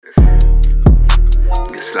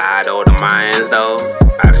slide over the mines though.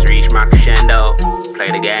 I just reached my crescendo. Play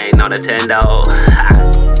the game on Nintendo.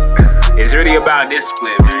 It's really about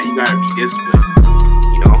discipline, man. You gotta be disciplined.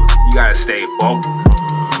 You know, you gotta stay focused.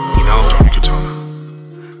 You know, Donnie Katana.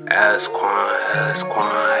 S-Quan,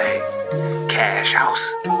 Cash House.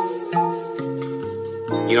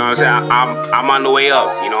 You know what I'm saying? I'm on the way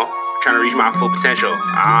up, you know, trying to reach my full potential.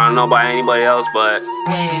 I don't know about anybody else, but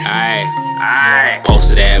Alright.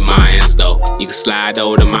 Posted at my Insta. You can slide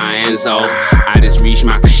over to my Enzo. I just reached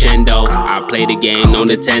my crescendo. I play the game on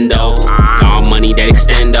Nintendo. All money that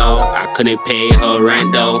extendo. I couldn't pay her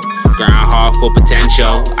rent though. Grind hard for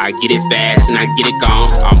potential. I get it fast and I get it gone.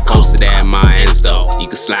 I'm posted at my Insta. You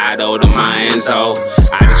can slide over to my Enzo.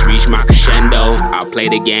 I just reached my crescendo. I play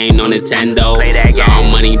the game on Nintendo. All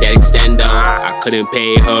money that extendo. I couldn't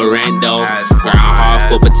pay her rent though. Grind hard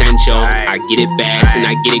for potential. I get it fast and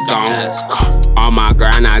I get it gone. On my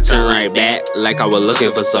grind, I turn right back like I was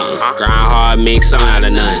looking for something. Grind hard, make something out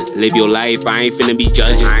of nothing. Live your life, I ain't finna be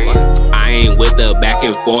judging. I ain't with the back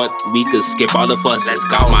and forth, we could skip all the fussing.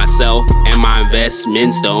 Got myself and my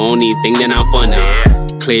investments, the only thing that I'm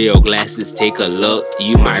funding. Clear your glasses, take a look,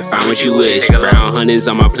 you might find what you wish. Brown hundreds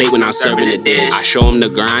on my plate when I'm serving the dish. I show them the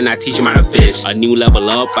grind, I teach them how to fish. A new level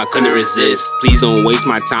up, I couldn't resist. Please don't waste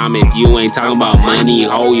my time if you ain't talking about money,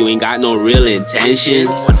 ho, you ain't got no real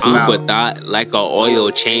intentions. Food for thought, like a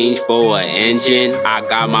oil change for an engine. I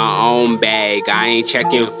got my own bag, I ain't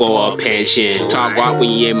checking for a pension. Talk walk when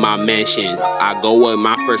you in my mention. I go with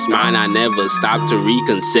my first mind, I never stop to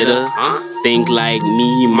reconsider. Think like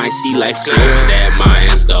me, you might see life clear. That my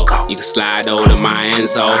Enzo. You can slide over to my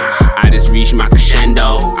Enzo. I just reached my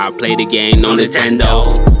crescendo. I play the game on Nintendo.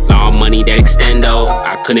 All money that extendo.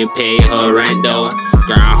 I couldn't pay her rent though.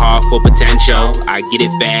 Grind hard for potential. I get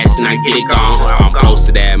it fast and I get it gone. I'm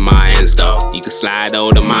posted at my Enzo. You can slide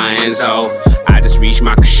over to my Enzo. I just reached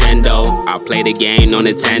my crescendo. I play the game on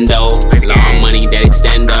Nintendo. Long money that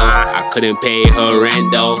extendo. I couldn't pay her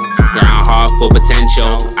rent though. Grind hard for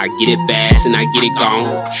potential. I get it fast and I get it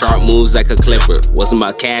gone. Sharp moves like a clipper. Wasn't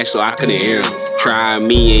about cash so I couldn't hear him. Try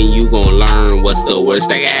me and you gon' learn what's the worst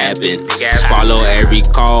that can happen. Follow every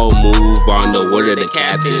call, move on the word of the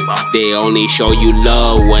captain. They only show you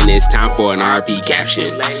love when it's time for an RP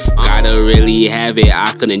caption. Gotta really have it,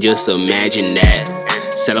 I couldn't just imagine that.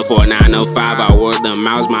 Settle for a 9 to 5, I worked the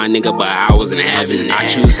miles, my nigga, but I wasn't having that. I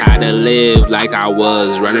choose how to live like I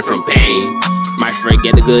was running from pain. Might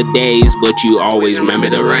forget the good days, but you always remember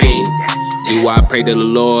the rain. Do I pray to the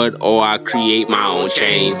Lord or I create my own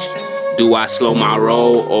change? Do I slow my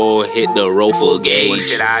roll or hit the roll full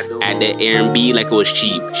gauge? At the Airbnb like it was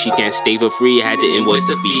cheap. She can't stay for free, I had to invoice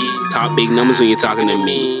the fee. Talk big numbers when you're talking to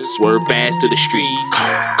me. Swerve fast to the street.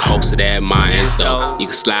 Posted at my Enzo. You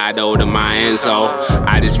can slide over to my Enzo.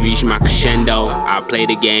 I just reached my crescendo. I play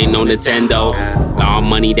the game on Nintendo. All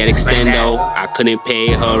money that extendo. I couldn't pay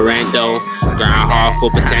her rent though. Grind hard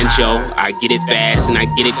for potential. I get it fast and I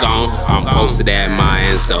get it gone. I'm posted at my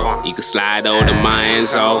Enzo. You can slide over to my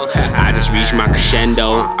Enzo. I just reached my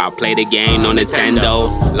crescendo. I play the game on Nintendo.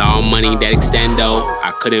 Long money that extendo.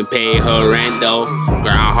 I couldn't pay her rent though.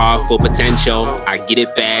 Grind hard for potential. I get it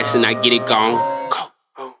fast and I get it gone.